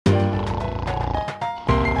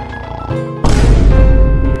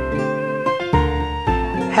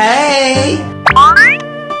Hey!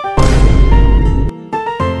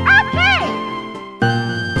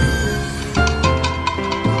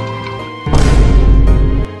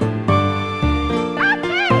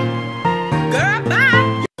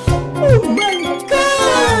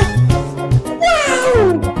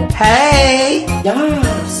 Hey!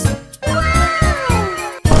 Yes!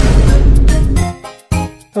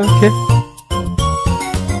 Okay.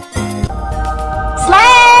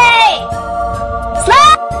 Slay! Slay!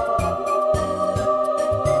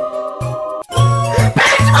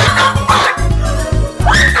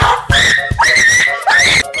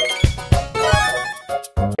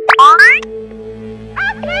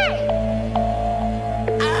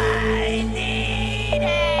 I need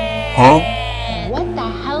it! Huh? What the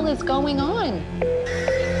hell is going on?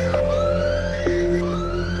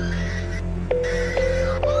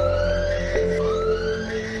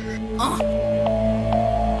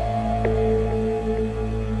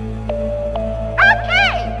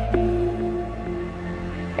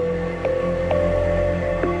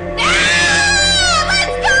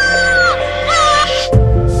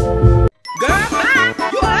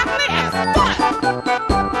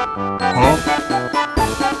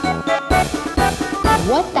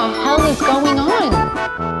 What the hell is going on?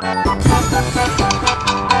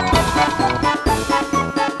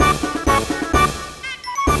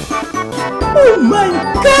 Oh my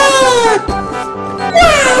God!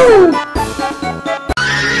 Wow!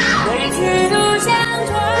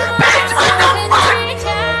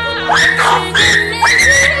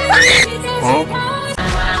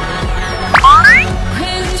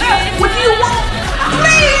 What do you want?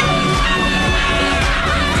 Please!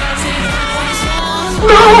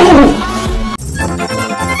 No!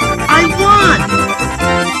 I won!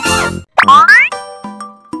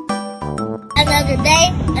 Another day,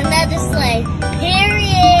 another sleigh.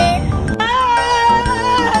 Period.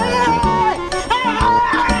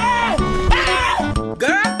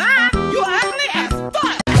 Girl, bye! You ugly as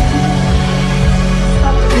fuck!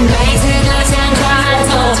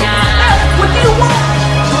 What do you want?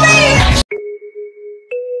 Please!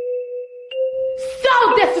 So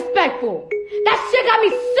disrespectful! That shit got me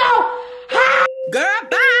so hot! Girl,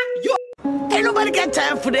 bye! You ain't nobody got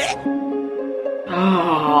time for that!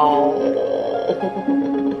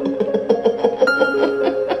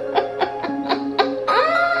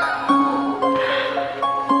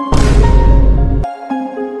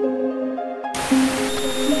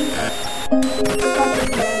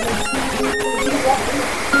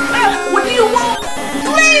 What do you want?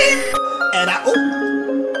 Please! And I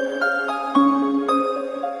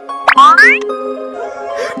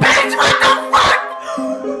Bitch, what the fuck?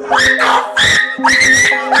 What the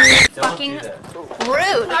Fucking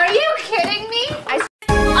rude. Are you kidding me? I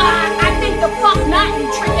think the fuck not, you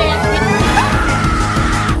trick ass bitch.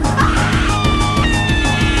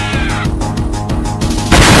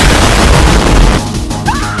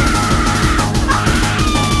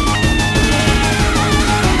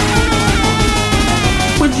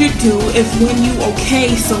 What'd you do if when you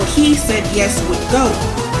okay, so he said yes would go?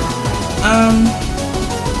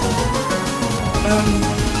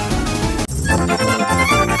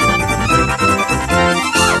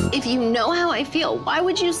 If you know how I feel, why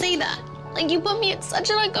would you say that? Like, you put me in such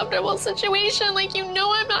an uncomfortable situation. Like, you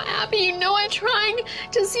know I'm not happy. You know I'm trying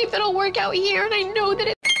to see if it'll work out here, and I know that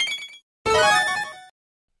it...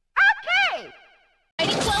 Okay!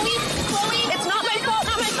 Ready, Chloe? Chloe, it's not my fault,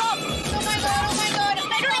 not my fault! Oh my god, oh my god!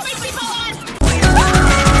 I don't have my seatbelt on!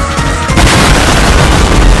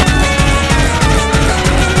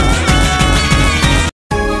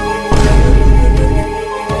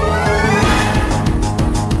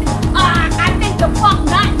 I think the fuck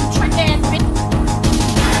not, you trick ass bitch!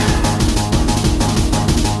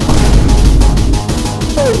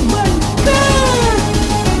 Oh my God!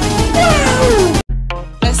 Wow!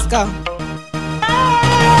 Let's go.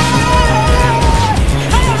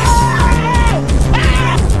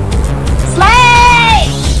 Slay!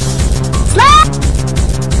 Slay!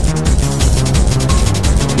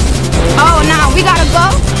 Oh, now we gotta go?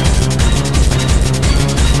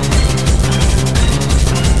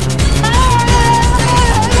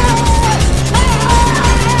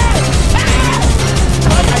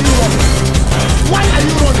 Why are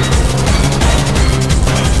you running?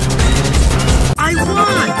 I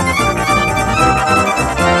won!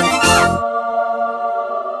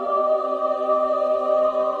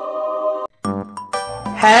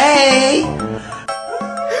 Hey!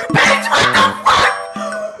 Bitch, what the fuck?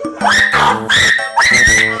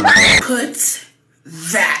 Put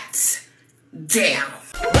that down.